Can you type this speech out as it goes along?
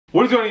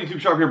What is going on, YouTube?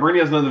 Sharp here.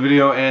 Brittany has another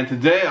video, and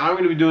today I'm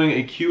going to be doing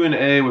a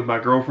Q&A with my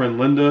girlfriend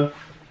Linda.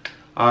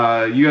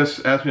 You guys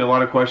asked me a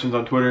lot of questions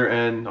on Twitter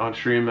and on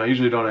stream. I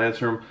usually don't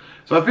answer them,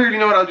 so I figured, you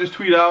know what, I'll just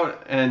tweet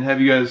out and have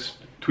you guys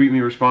tweet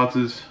me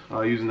responses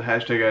using the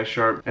hashtag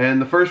 #AskSharp.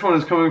 And the first one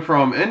is coming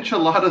from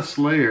Enchilada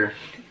Slayer.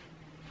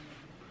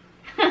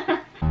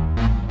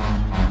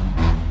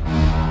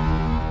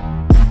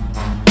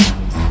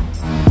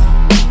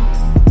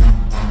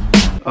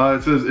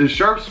 It says, is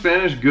Sharp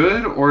Spanish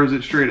good or is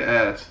it straight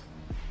ass?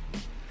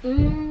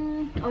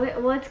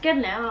 Well, it's good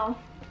now.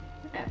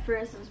 At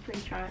first it was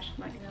pretty trash,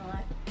 I'm not gonna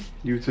lie.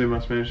 You would say my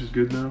Spanish is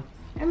good now?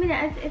 I mean,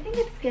 I think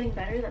it's getting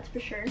better, that's for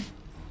sure.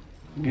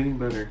 Getting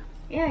better.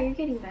 Yeah, you're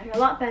getting better. A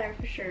lot better,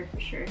 for sure, for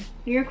sure.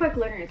 You're a quick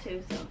learner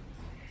too,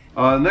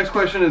 so. Next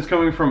question is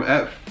coming from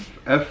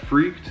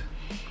FREEK.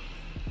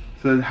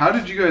 Says, how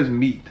did you guys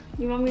meet?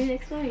 You want me to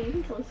explain? You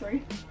can tell the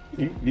story.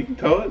 You can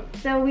tell it.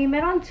 So we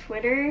met on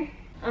Twitter.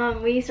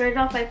 We started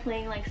off by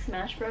playing like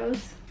Smash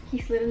Bros. He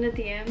slid into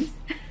DMs.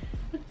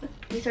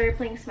 We started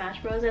playing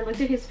Smash Bros. I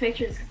looked at his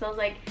pictures because I was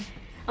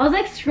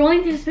like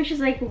scrolling through his pictures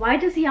like, why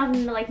does he have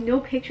like no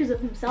pictures of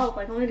himself?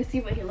 Like, I wanted to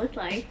see what he looked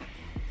like.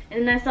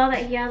 And then I saw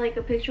that he had like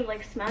a picture of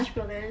like Smash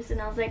Brothers,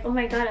 and I was like, oh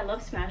my god, I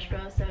love Smash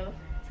Bros. So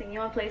it's like, you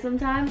want to play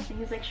sometime? And he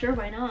was like, sure,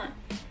 why not?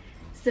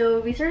 So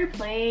we started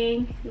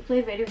playing. We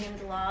played video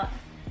games a lot,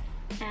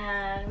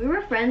 and we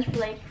were friends for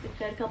like a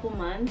good couple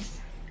months,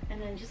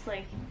 and then just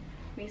like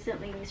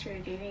recently we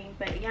started dating.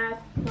 But yeah,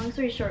 long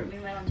story short, we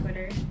met on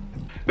Twitter.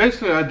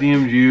 Basically, I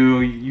DM'd you.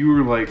 You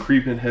were like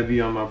creeping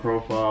heavy on my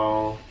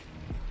profile.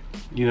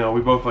 You know, we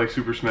both like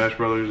Super Smash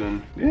Brothers,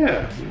 and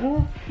yeah, you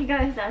know. He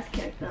got his ass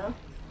kicked though.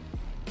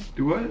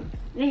 Do what?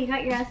 Yeah, you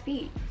got your ass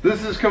beat.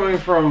 This is coming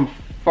from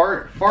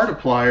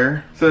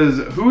Fartaplier. Says,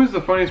 who is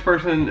the funniest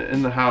person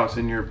in the house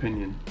in your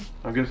opinion?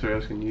 I guess they're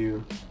asking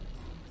you.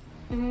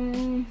 I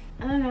don't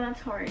know,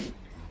 that's hard.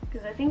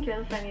 Because I think you're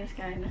the funniest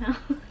guy in the house.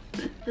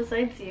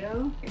 Besides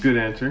you. Good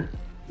answer.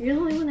 You're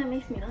the only one that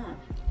makes me laugh.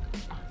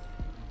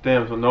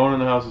 Damn, so no one in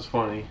the house is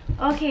funny.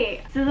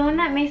 Okay, so the one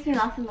that makes me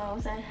laugh the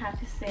most, I'd have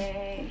to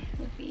say,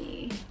 would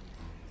be...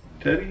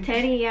 Teddy?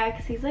 Teddy, yeah,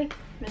 because he's like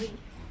he's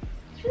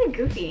really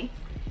goofy.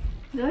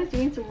 He's always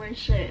doing some weird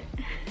shit.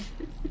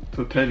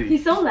 So Teddy.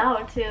 He's so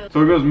loud too.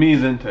 So it goes me,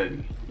 then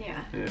Teddy.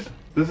 Yeah. Yeah.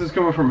 This is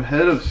coming from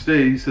Head of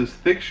State. He says,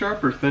 thick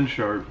sharp or thin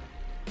sharp?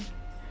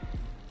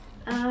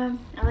 I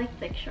like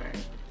thick sharp.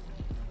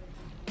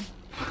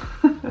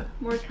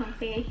 More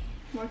comfy,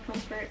 more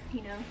comfort,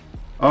 you know.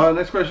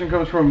 Next question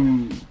comes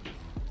from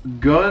I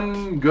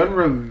don't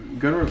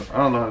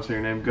know how to say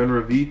your name.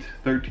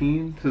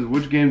 Gunravit13 says,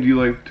 which game do you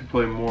like to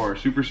play more,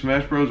 Super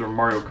Smash Bros or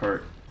Mario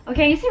Kart?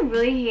 Okay, I used to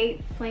really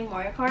hate playing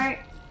Mario Kart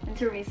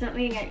until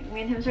recently.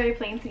 Me and him started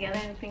playing together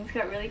and things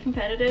got really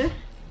competitive.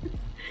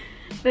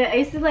 But I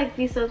used to like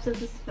be so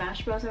obsessed with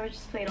Smash Bros. I would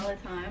just play it all the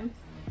time.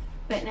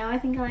 But now I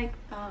think I like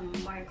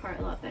Mario Kart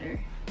a lot better.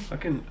 I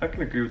can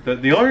agree with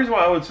that. The only reason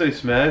why I would say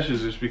Smash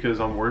is just because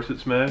I'm worse at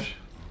Smash.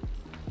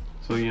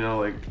 So, you know,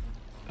 like,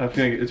 I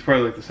feel like it's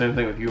probably like the same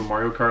thing with you and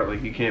Mario Kart.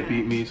 Like, you can't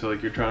beat me, so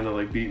like you're trying to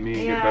like beat me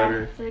and get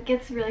better. So it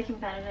gets really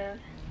competitive.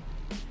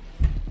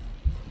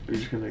 You're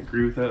just gonna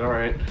agree with that?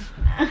 Alright.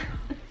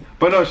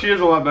 But no, she is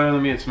a lot better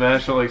than me at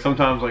Smash, so like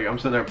sometimes like I'm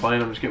sitting there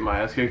playing, I'm just getting my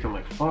ass kicked. I'm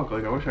like, fuck,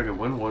 like I wish I could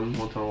win one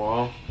once in a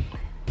while.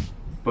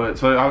 But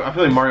so I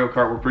feel like Mario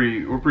Kart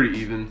we're pretty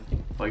even.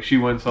 Like, she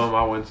wins some,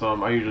 I win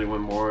some. I usually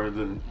win more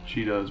than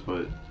she does.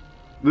 But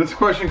this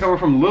question coming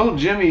from Lil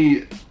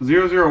Jimmy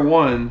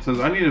 001 says,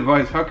 I need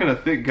advice. How can a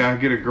thick guy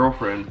get a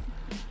girlfriend?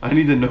 I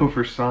need to know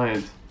for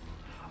science.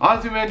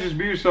 Honestly, man, just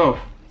be yourself.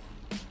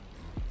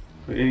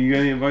 You got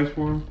any advice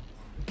for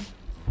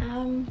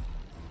him?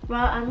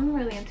 Well, I'm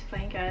really into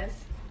funny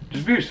guys.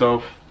 Just be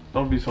yourself.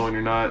 Don't be someone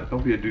you're not.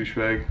 Don't be a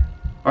douchebag.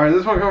 Alright,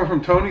 this one coming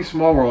from Tony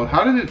Smallworld.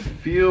 How did it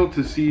feel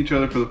to see each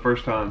other for the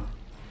first time?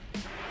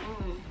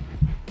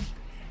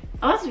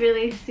 I was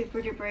really super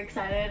duper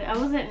excited. I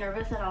wasn't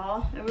nervous at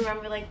all. I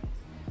remember like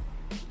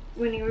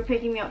when you were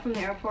picking me up from the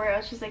airport, I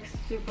was just like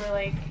super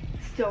like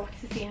stoked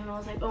to see him. I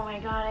was like, oh my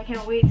god, I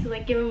can't wait to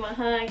like give him a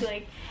hug.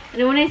 Like,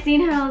 and then when I seen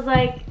him, I was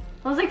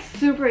like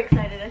super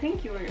excited. I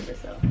think you were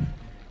nervous though.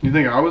 You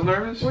think I was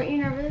nervous? Weren't you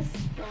nervous?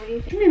 What do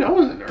you think? I mean, I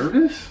wasn't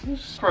nervous. I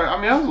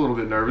was a little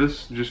bit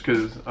nervous just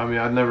because, I mean,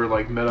 I'd never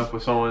like met up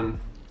with someone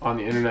on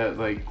the internet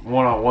like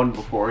one-on-one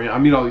before. You know, I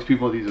meet all these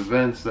people at these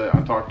events that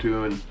I talk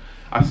to, and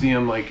I see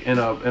them like in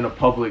a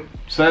public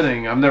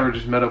setting. I've never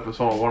just met up with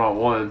someone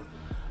one-on-one.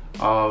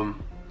 So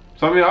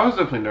I mean, I was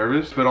definitely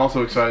nervous, but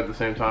also excited at the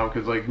same time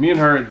because like me and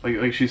her,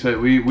 like she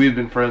said, we had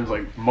been friends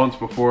like months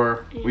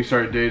before we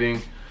started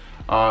dating.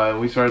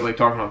 And we started like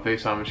talking on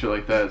FaceTime and shit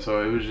like that.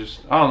 So it was just,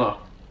 I don't know.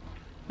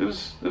 It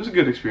was a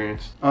good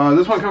experience.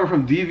 This one coming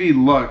from DV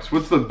Lux.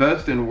 What's the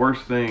best and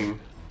worst thing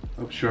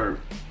of Sharp?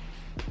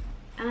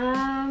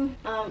 I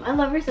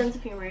love her sense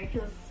of humor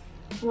because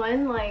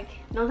one, like,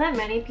 not that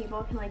many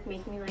people can like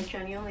make me like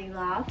genuinely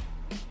laugh.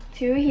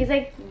 Two, he's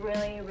like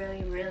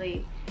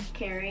really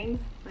caring.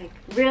 Like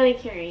really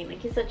caring. Like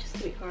he's such a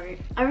sweetheart.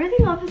 I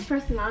really love his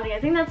personality. I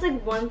think that's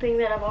like one thing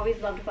that I've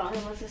always loved about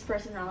him was his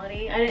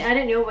personality. I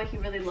didn't know what he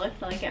really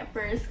looked like at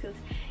first because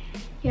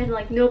he had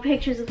like no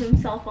pictures of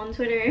himself on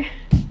Twitter.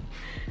 I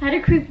had to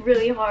creep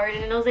really hard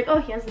and I was like, oh,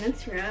 he has an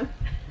Instagram.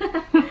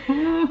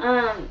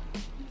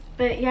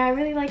 But yeah, I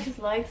really like his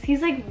looks.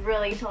 He's like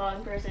really tall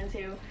in person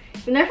too.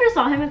 When I first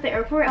saw him at the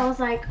airport, I was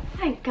like,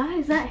 oh my god,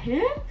 is that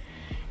him?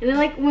 And then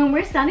like when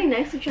we're standing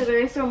next to each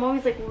other, so I'm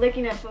always like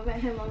looking up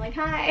at him. I'm like,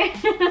 hi.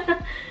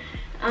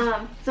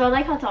 So I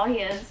like how tall he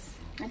is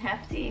and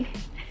hefty.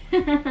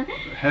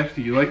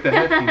 Hefty, you like the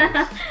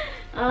heftiness.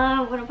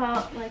 What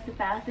about like the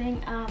bad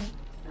thing? I'm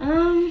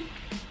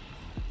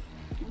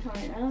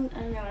sorry, I don't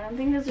know. I don't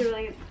think there's a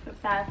really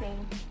bad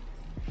thing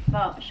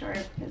about Sharp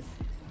because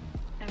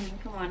I mean,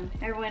 come on,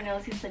 everyone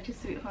knows he's such a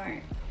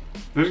sweetheart.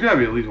 There's gotta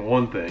be at least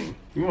one thing.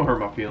 You won't hurt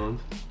my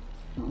feelings.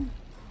 Oh.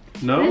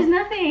 No? There's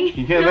nothing.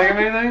 You can't think of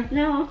anything?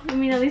 No, I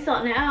mean at least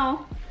not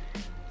now.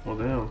 Well,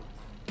 damn.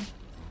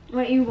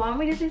 What, you want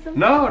me to say something?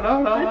 No.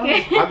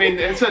 Okay. I mean,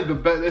 it said the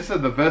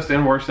best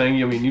and worst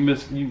thing. I mean, you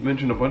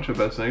mentioned a bunch of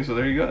best things, so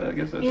there you go. I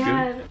guess that's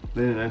good.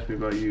 They didn't ask me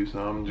about you,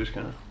 so I'm just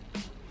kind of.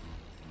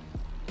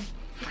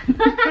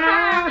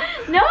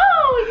 No,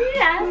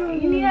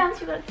 you need to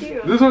answer that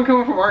too. This one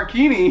coming from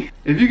Arkini.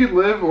 If you could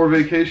live or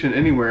vacation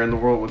anywhere in the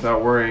world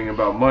without worrying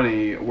about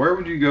money, where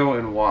would you go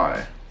and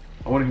why?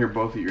 I want to hear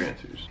both of your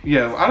answers.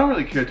 Yeah, I don't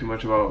really care too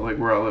much about like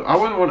where I live. I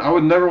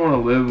would never want to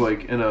live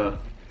like in a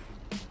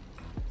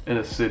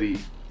city.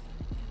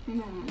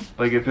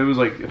 Like if it was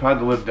like if I had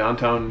to live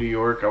downtown New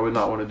York, I would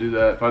not want to do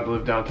that. If I had to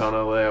live downtown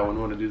LA, I wouldn't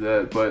want to do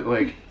that. But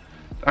like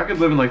I could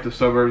live in like the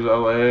suburbs of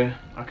LA.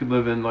 I could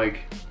live in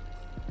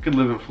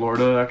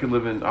Florida.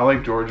 I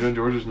like Georgia.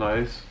 Georgia's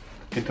nice.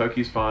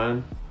 Kentucky's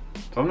fine.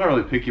 So I'm not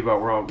really picky about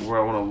where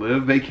I want to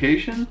live.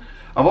 Vacation?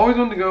 I've always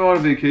wanted to go on a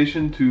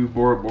vacation to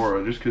Bora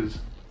Bora just because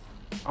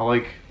I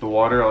like the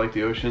water, I like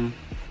the ocean,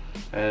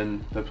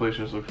 and that place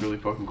just looks really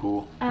fucking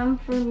cool.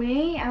 For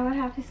me, I would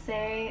have to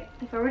say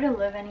if I were to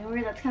live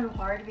anywhere, that's kind of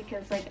hard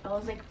because like I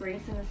was like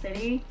raised in the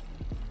city.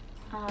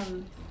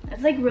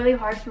 It's like really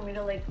hard for me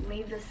to like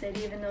leave the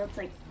city even though it's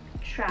like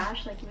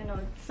trash, like even though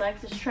it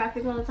sucks, there's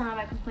traffic all the time,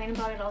 I complain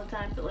about it all the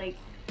time, but like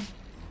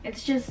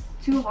it's just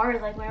too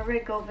hard. Like whenever I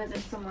go visit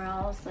somewhere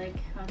else like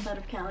outside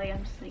of Cali,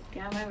 I'm just like,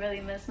 damn, I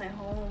really miss my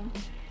home.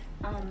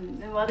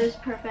 The weather's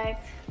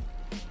perfect.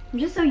 I'm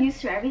just so used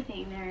to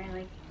everything there.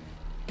 Like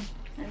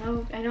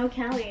I know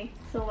Cali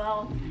so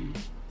well.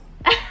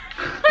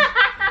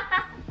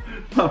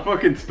 My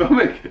fucking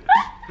stomach.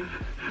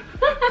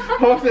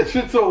 Why was that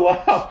shit so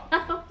loud?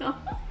 I don't know.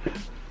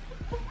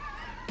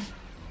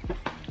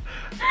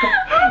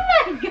 Oh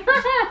my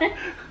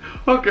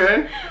god! Okay,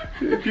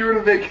 if you were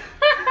to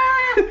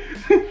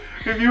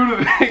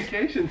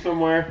vacation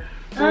somewhere,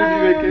 where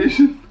would you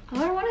vacation? I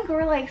would want to go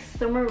like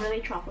somewhere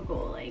really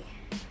tropical, like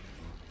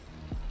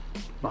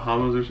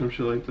Bahamas or some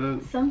shit like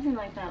that. Something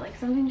like that, like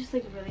something just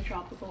like really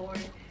tropical. Or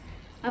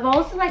I've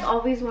also like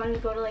always wanted to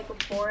go to like a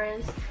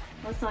forest.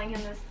 I was telling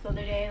him this the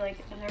other day.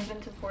 Like I've never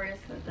been to a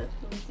forest, but that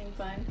really seemed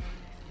fun.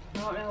 I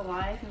don't know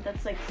why. I think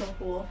that's like so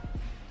cool.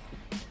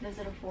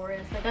 Visit a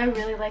forest. Like I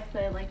really like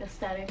the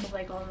aesthetic of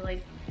like all the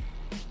like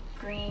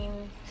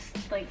green,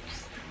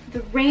 just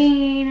the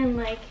rain and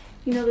like,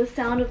 you know, the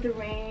sound of the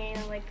rain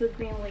and like the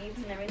green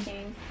leaves and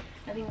everything.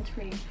 I think it's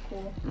pretty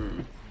cool.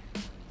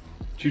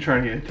 She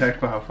trying to get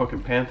attacked by a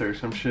fucking panther or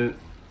some shit.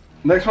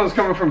 Next one's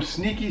coming from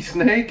Sneaky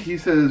Snake. He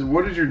says,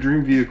 what is your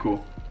dream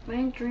vehicle?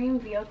 My dream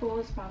vehicle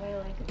is probably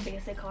like a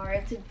basic car.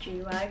 It's a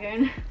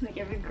G-Wagon. Like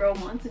every girl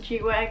wants a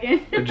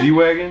G-Wagon. A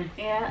G-Wagon?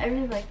 Yeah, I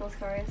really like those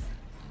cars.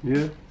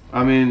 Yeah.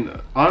 I mean,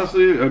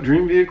 honestly, a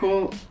dream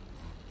vehicle,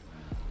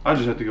 I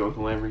just have to go with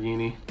a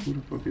Lamborghini. Who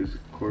the fuck is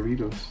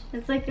Corridos?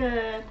 It's like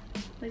a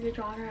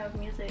genre of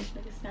music,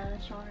 like a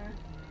Spanish genre.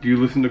 Do you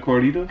listen to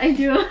Corridos? I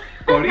do.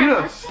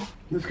 Corridos!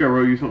 This guy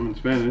wrote you something in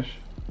Spanish.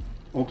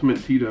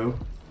 Ultimate Tito.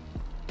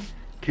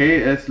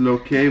 ¿Qué es lo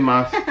que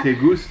más te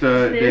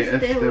gusta de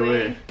este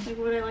way? Like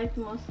what I like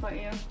the most about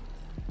you.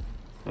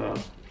 Oh.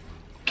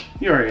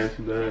 You already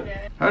answered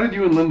that. How did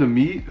you and Linda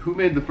meet? Who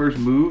made the first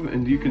move?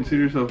 And do you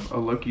consider yourself a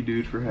lucky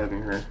dude for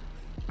having her?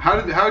 How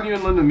did you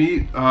and Linda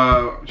meet?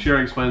 She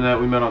already explained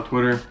that. We met on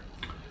Twitter.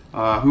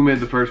 Who made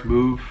the first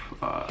move?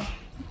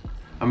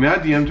 I mean, I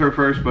DM'd her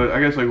first, but I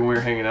guess like when we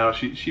were hanging out,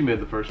 she made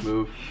the first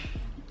move.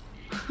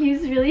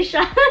 He's really shy.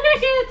 You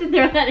have to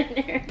throw that in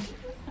there.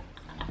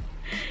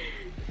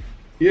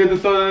 You had to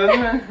throw that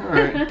in there?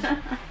 Alright.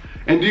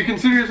 And do you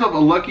consider yourself a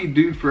lucky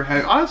dude for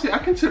having... Honestly, I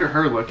consider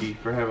her lucky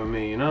for having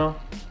me, you know?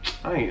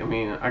 I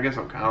mean, I guess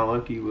I'm kind of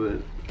lucky,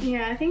 but...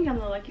 Yeah, I think I'm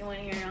the lucky one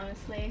here,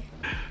 honestly.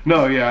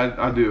 No, yeah,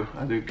 I do.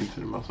 I do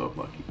consider myself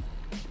lucky.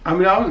 I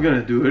mean, I was going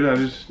to do it. I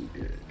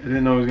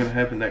didn't know it was going to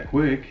happen that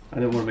quick. I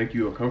didn't want to make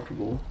you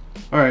uncomfortable.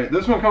 Alright,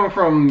 this one coming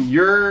from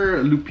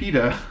your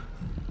Lupita.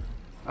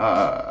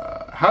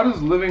 How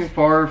does living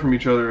far from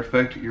each other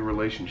affect your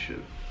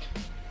relationship?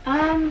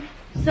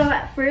 So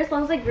at first I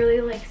was like really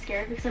like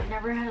scared because I've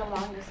never had a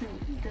long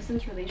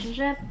distance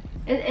relationship.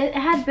 it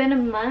had been a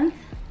month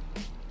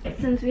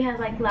since we had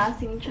like last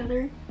seen each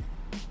other,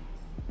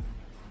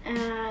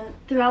 and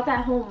throughout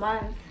that whole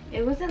month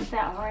it wasn't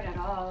that hard at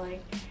all.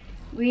 Like,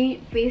 we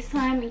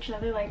FaceTime each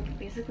other like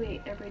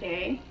basically every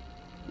day.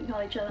 We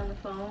call each other on the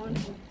phone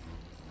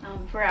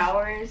for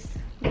hours.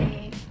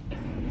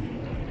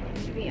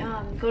 We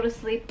go to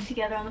sleep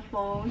together on the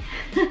phone.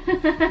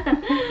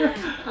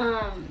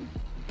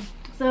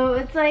 So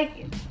it's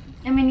like,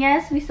 I mean,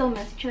 yes, we still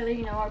miss each other,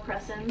 you know, our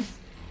presence,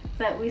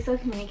 but we still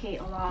communicate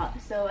a lot.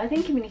 So I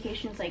think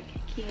communication is like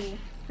key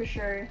for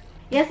sure.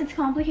 Yes, it's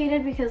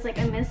complicated because like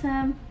I miss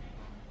him,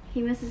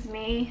 he misses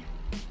me,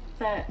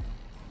 but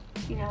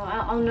you know,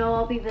 I'll know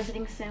I'll be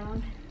visiting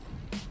soon.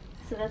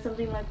 So that's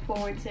something to look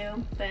forward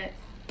to, but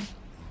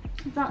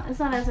it's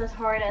not as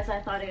hard as I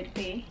thought it would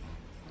be.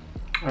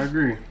 I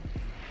agree.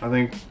 I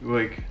think,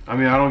 like, I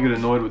mean, I don't get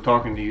annoyed with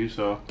talking to you,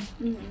 so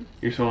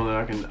you're someone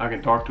that I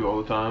can talk to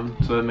all the time,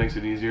 so that makes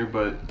it easier.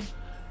 But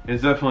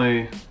it's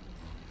definitely,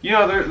 you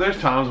know, there's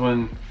times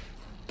when,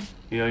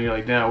 you know, you're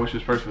like, damn, I wish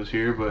this person was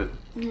here, but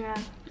yeah,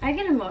 I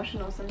get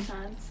emotional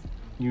sometimes.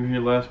 You were here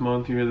last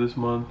month, you're here this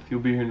month, you'll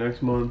be here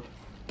next month.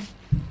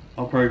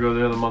 I'll probably go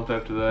there the month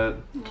after that.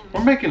 Yeah.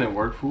 We're making it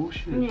work, fool.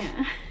 Shit.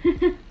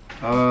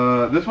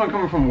 Yeah. This one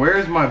coming from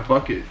Where's My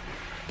Bucket?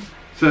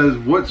 Says,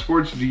 what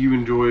sports do you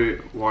enjoy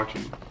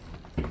watching?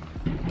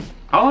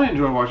 I only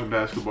enjoy watching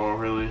basketball,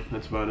 really.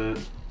 That's about it.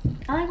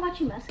 I like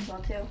watching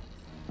basketball too.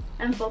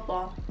 And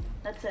football.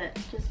 That's it.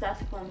 Just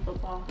basketball and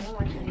football. I don't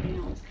watch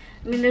anything else.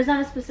 I mean, there's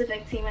not a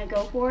specific team I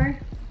go for,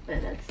 but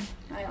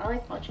I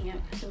like watching it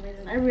for some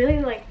reason. I really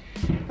like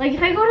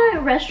if I go to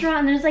a restaurant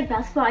and there's like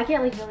basketball, I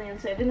get like really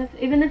into it.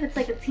 Even if it's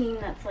like a team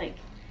that's like,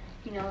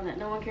 you know, that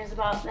no one cares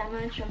about that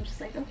much, I'm just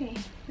like, okay,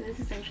 this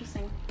is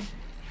interesting.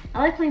 I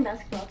like playing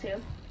basketball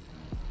too.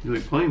 You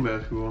like playing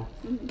basketball?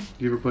 Do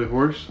you ever play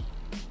horse?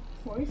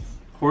 Horse?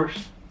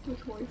 Horse?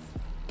 What's horse?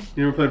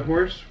 You ever played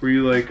horse? Where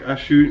you like, I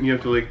shoot and you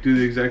have to like do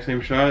the exact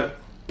same shot.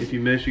 If you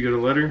miss, you get a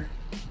letter?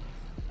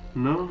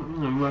 No? I'm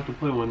gonna have to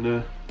play one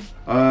day.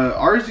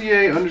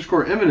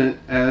 RZA_imminent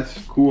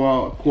asks,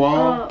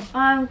 ¿cuál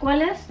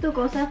es tu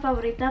cosa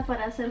favorita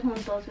para hacer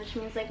juntos? Which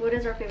means like, what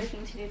is our favorite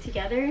thing to do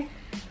together?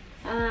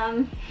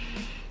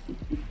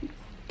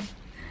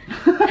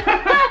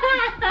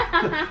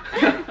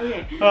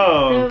 Okay.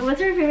 Oh. So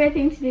what's our favorite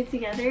thing to do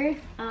together?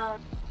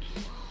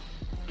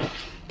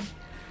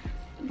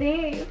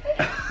 Babe.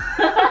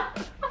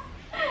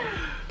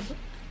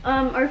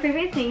 Our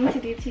favorite thing to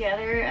do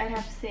together, I'd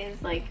have to say,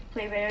 is like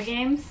play video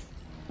games.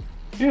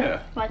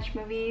 Yeah. Watch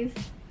movies.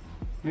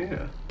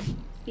 Yeah.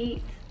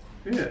 Eat.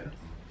 Yeah.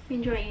 We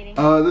enjoy eating.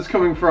 This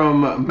coming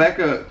from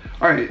Mecca.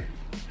 Alright.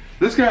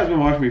 This guy's been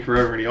watching me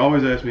forever and he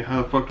always asks me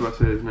how the fuck do I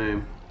say his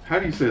name. How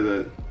do you say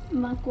that?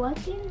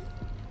 Macuatin?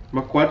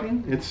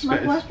 Macuatin?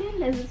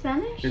 Macuatin? Is it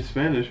Spanish? It's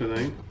Spanish, I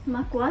think.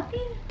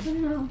 Macuatin? I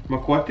don't know.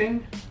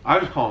 Macuatin? I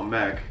just call him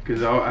Mac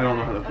because I don't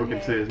know how to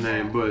fucking say his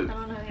name, but I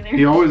don't know either.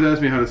 He always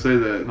asks me how to say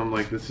that and I'm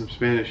like, this is some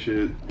Spanish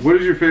shit. What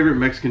is your favorite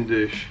Mexican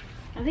dish?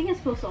 I think it's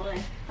pozole.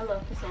 I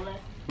love pozole.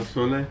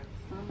 Pozole?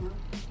 I'm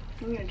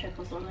gonna check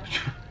pozole.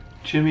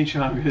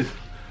 Chimichangas.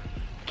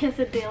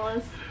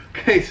 Quesadillas.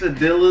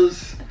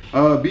 Quesadillas.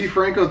 B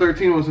Franco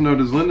 13 wants to know,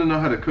 does Linda know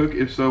how to cook?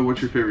 If so,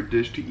 what's your favorite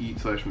dish to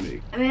eat /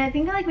 make? I mean, I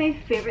think like my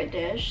favorite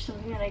dish,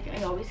 something that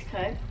I always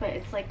cook, but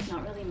it's like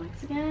not really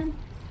Mexican.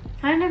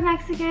 Kind of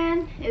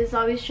Mexican, is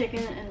always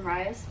chicken and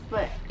rice,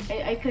 but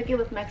I cook it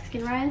with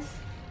Mexican rice.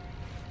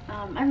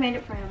 I made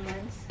it for him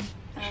once.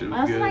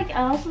 I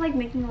also like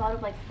making a lot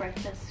of like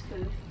breakfast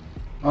food.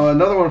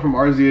 Another one from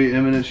RZA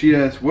Imminent. She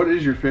asks, what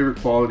is your favorite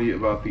quality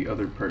about the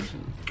other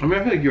person? I mean,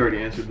 I feel like you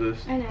already answered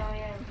this. I know,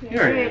 yeah. You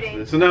already answered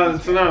this. So now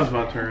it's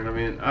my turn. I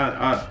mean,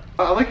 I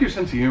like your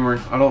sense of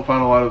humor. I don't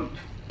want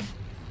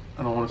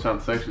to sound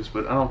sexist,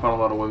 but I don't find a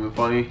lot of women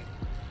funny.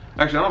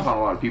 Actually, I don't find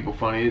a lot of people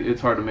funny. It's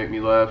hard to make me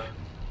laugh.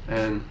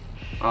 And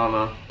I don't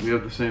know, we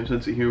have the same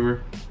sense of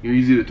humor. You're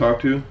easy to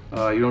talk to.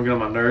 You don't get on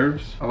my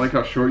nerves. I like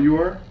how short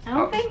you are. I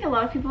don't think a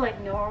lot of people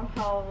like know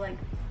how like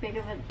big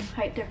of a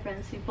height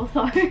difference we both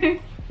are.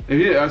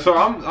 Yeah, so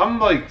I'm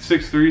like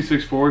 6'3",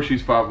 6'4",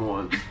 she's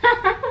 5'1".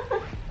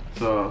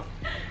 So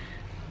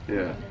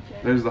yeah,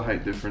 there's the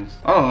height difference.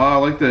 I don't know, I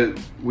like that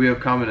we have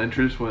common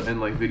interests in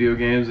like video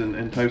games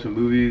and types of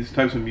movies,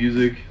 types of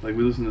music. Like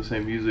we listen to the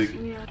same music.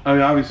 Yeah. I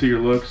mean, obviously your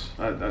looks,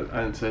 I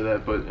didn't say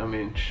that, but I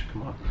mean,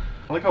 come on.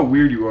 I like how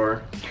weird you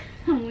are.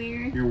 I'm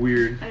weird. You're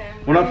weird.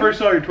 When I first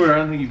saw your Twitter, I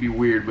didn't think you'd be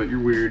weird, but you're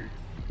weird.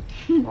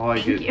 I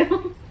like it. Thank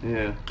you.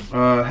 Yeah.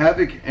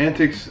 Havoc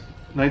Antics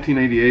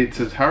 1988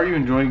 says, how are you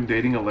enjoying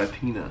dating a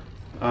Latina?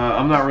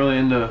 I'm not really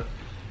into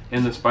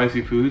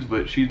spicy foods,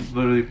 but she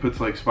literally puts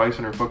like spice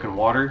in her fucking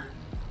water.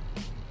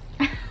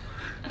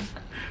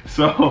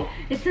 So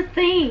it's a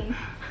thing.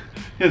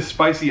 It's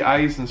spicy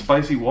ice and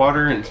spicy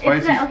water and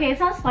spicy. It's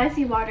not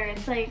spicy water.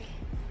 It's like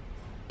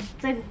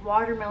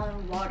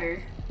watermelon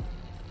water.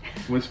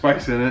 With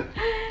spice in it.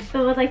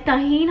 But with like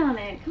tahini on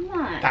it. Come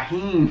on.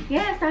 Tahini.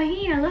 Yes,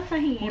 tahini. I love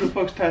tahini. Who the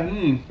fuck's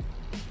tahini?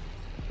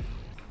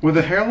 With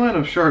a hairline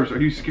of Sharp's,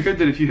 are you scared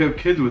that if you have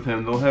kids with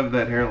him, they'll have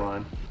that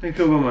hairline? How do you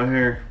feel about my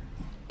hair?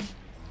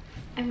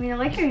 I mean, I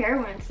like your hair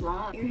when it's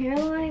long. Your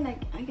hairline,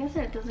 like, I guess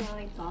it doesn't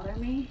really bother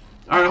me.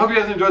 Alright, I hope you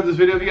guys enjoyed this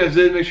video. If you guys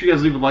did, make sure you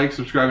guys leave a like,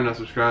 subscribe, and not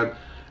subscribe.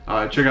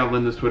 Check out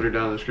Linda's Twitter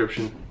down in the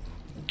description.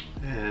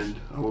 And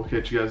I will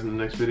catch you guys in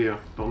the next video.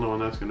 Don't know when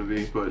that's going to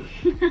be, but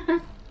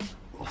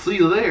I'll see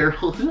you there.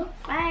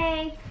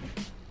 Bye.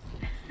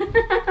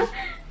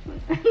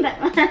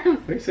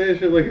 They say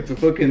shit like it's a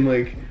fucking,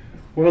 like,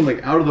 well,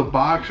 like out of the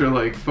box or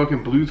like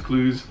fucking Blue's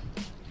Clues.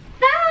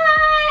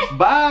 Bye.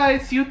 Bye.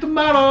 See you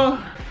tomorrow.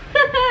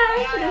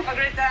 Have a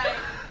great time.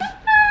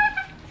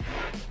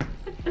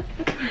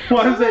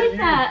 Why is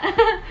that?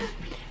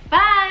 Bye.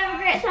 Have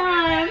a great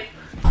time.